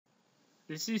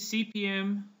This is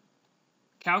CPM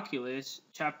Calculus,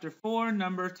 Chapter 4,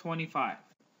 number 25.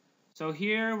 So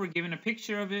here we're given a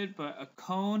picture of it, but a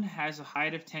cone has a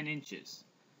height of 10 inches.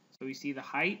 So we see the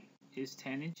height is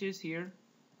 10 inches here,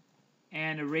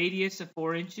 and a radius of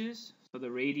 4 inches. So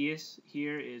the radius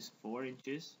here is 4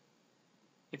 inches.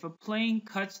 If a plane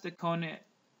cuts the cone at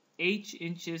h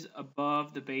inches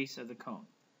above the base of the cone.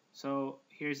 So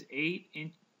here's h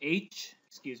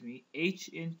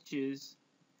inches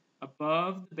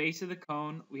above the base of the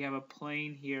cone, we have a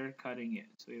plane here cutting it.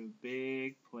 So we have a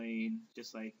big plane,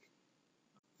 just like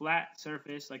a flat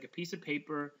surface, like a piece of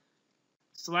paper,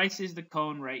 slices the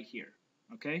cone right here.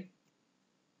 Okay?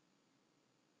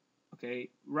 Okay,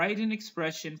 write an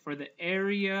expression for the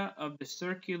area of the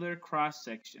circular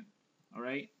cross-section. All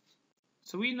right?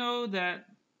 So we know that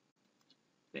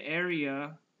the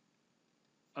area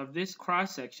of this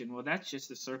cross-section, well, that's just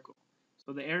a circle.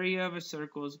 So the area of a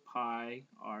circle is pi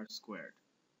r squared.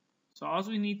 So all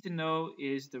we need to know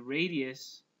is the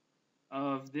radius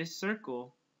of this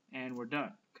circle, and we're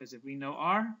done. Because if we know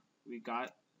r, we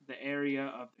got the area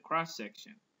of the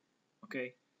cross-section.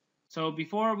 Okay? So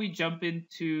before we jump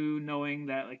into knowing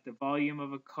that like the volume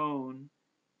of a cone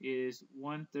is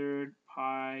 1/3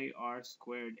 pi r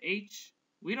squared h,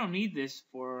 we don't need this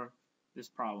for this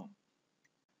problem.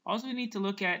 All we need to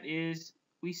look at is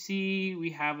we see we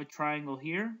have a triangle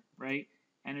here, right,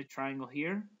 and a triangle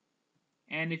here.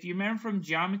 And if you remember from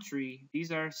geometry,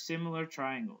 these are similar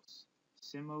triangles.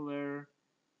 Similar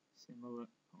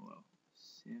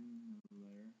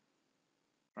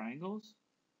triangles,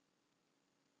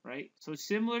 right? So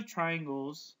similar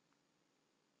triangles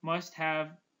must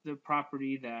have the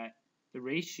property that the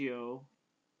ratio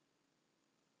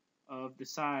of the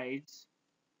sides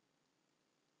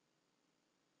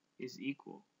is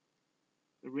equal.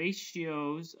 The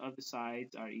ratios of the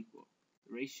sides are equal.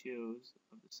 The ratios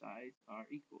of the sides are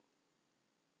equal.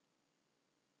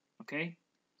 Okay?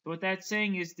 So what that's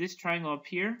saying is this triangle up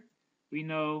here, we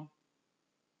know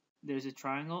there's a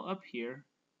triangle up here,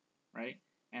 right?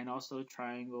 And also a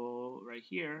triangle right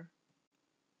here.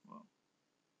 Well,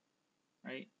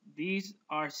 right? These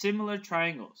are similar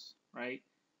triangles, right?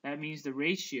 That means the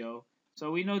ratio. So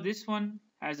we know this one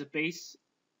has a base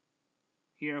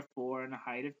here of 4 and a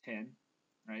height of 10,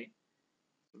 right?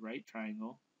 The right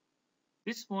triangle.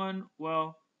 This one,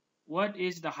 well, what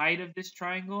is the height of this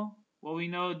triangle? Well, we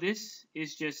know this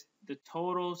is just the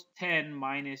total 10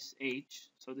 minus h.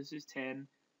 So this is 10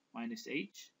 minus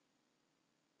h.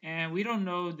 And we don't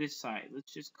know this side.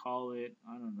 Let's just call it,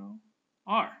 I don't know,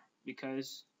 r,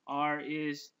 because r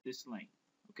is this length,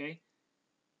 okay?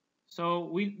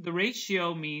 So the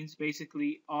ratio means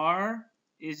basically r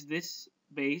is this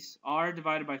base, r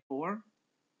divided by 4,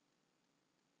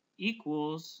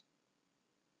 equals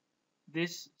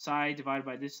this side divided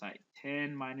by this side,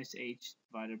 10 minus h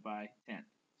divided by 10.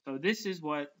 So this is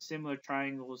what similar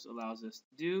triangles allows us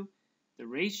to do. The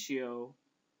ratio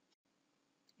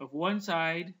of one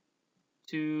side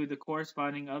to the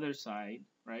corresponding other side,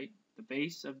 right? The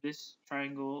base of this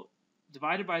triangle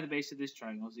divided by the base of this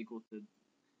triangle is equal to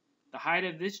the height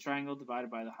of this triangle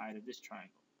divided by the height of this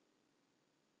triangle.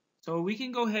 So we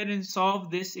can go ahead and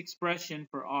solve this expression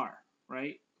for r,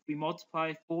 right? We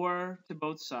multiply 4 to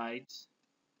both sides.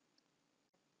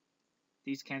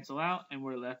 These cancel out, and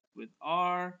we're left with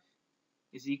r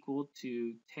is equal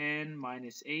to 10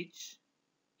 minus h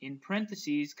in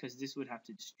parentheses, because this would have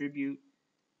to distribute,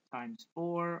 times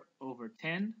 4 over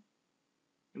 10.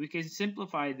 And we can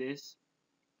simplify this.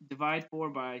 Divide 4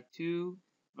 by 2,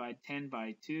 divide 10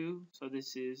 by 2. So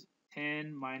this is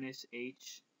 10 minus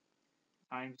h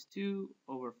times 2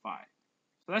 over 5.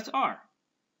 So that's r.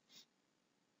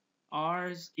 R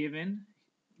is given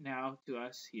now to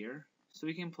us here, so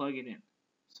we can plug it in.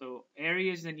 So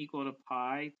area is then equal to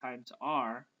pi times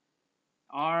r.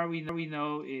 R we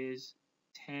know is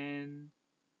 10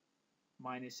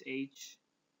 minus h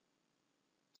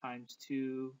times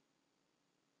 2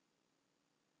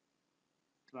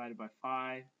 divided by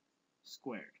 5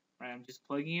 squared. Right? I'm just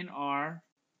plugging in r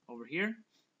over here.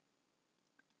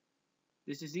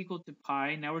 This is equal to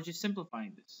pi. Now we're just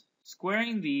simplifying this.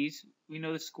 Squaring these, we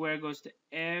know the square goes to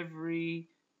every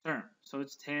term. So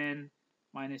it's 10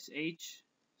 minus h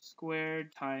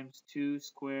squared times 2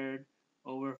 squared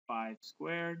over 5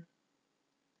 squared.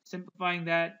 Simplifying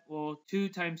that, well, 2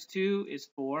 times 2 is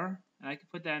 4, and I can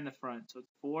put that in the front. So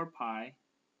it's 4 pi,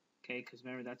 okay, because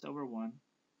remember that's over 1,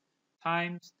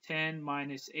 times 10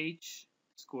 minus h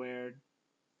squared.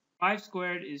 5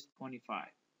 squared is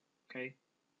 25, okay?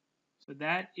 So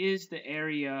that is the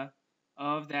area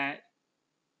of that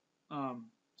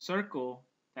circle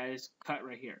that is cut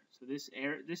right here. So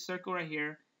this circle right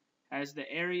here as the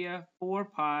area 4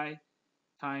 pi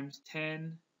times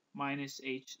 10 minus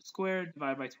h squared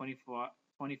divided by 25.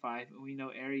 And we know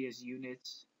area is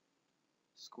units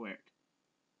squared.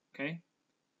 Okay?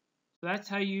 So that's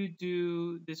how you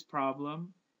do this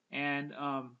problem. And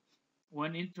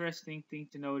one interesting thing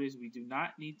to note is we do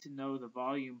not need to know the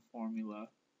volume formula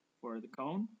for the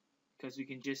cone, because we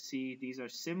can just see these are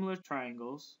similar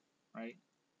triangles, right?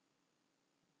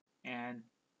 And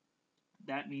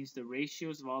that means the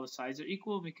ratios of all the sides are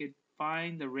equal. We could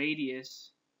find the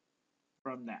radius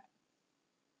from that.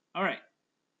 All right.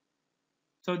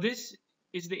 So this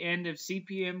is the end of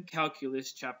CPM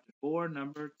Calculus Chapter 4,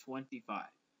 number 25.